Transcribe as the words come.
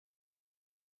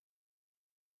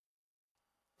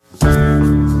The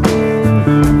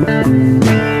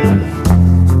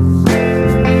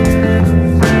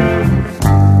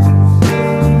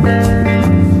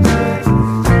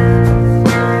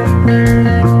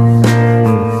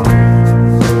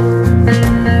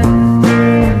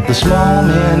small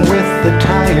man with the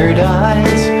tired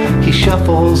eyes, he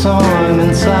shuffles on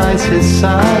and sighs his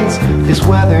sighs, his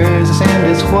weathers and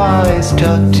his whys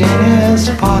tucked in his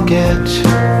pocket.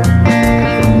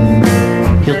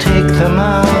 He'll take them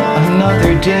out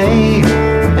another day,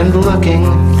 and looking,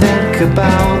 think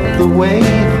about the way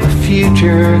the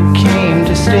future came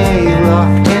to stay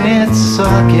locked in its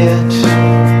socket.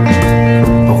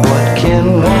 But what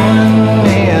can one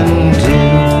man do?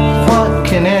 What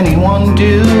can anyone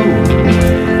do?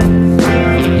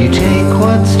 You take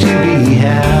what's to be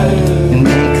had and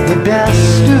make the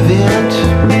best of it.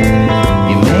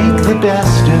 You make the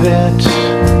best of it.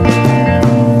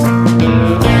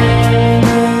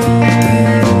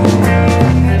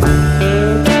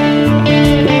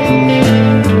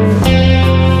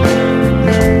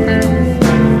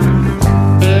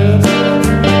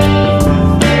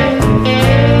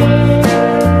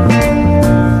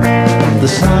 The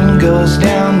sun goes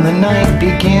down, the night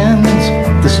begins.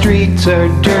 The streets are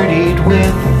dirtied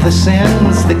with the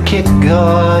sins that kick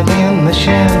God in the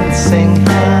shins. Sing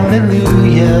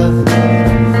hallelujah.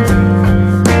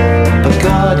 But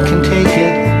God can take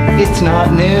it, it's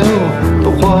not new.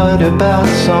 But what about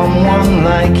someone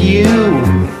like you?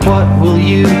 What will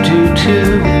you do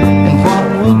too? And what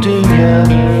will do ya?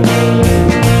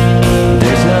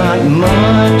 There's not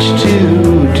much to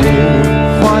do.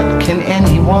 What can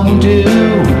anyone do?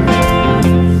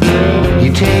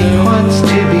 You take what's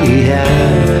to be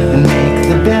had and make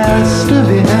the best of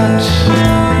it.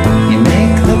 You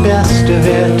make the best of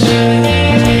it.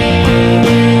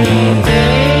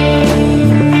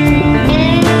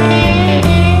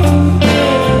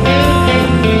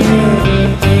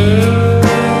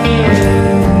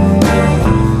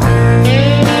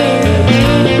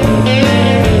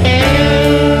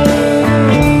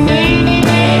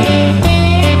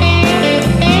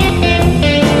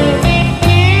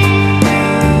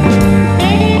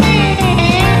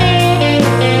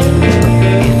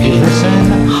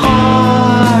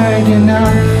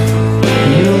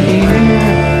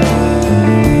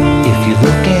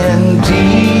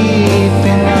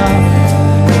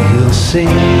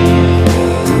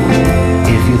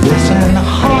 If you listen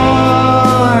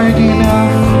hard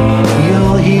enough,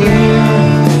 you'll hear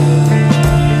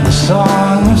the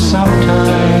song of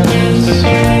sometimes.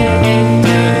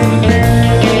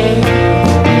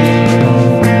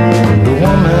 The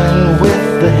woman with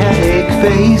the headache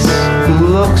face, who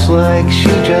looks like she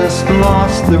just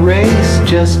lost the race,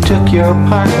 just took your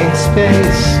parking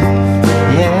space.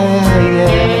 Yeah,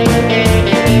 yeah.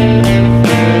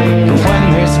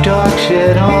 Dog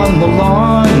shit on the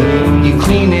lawn, you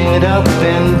clean it up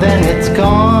and then it's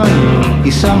gone.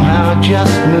 You somehow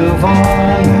just move on.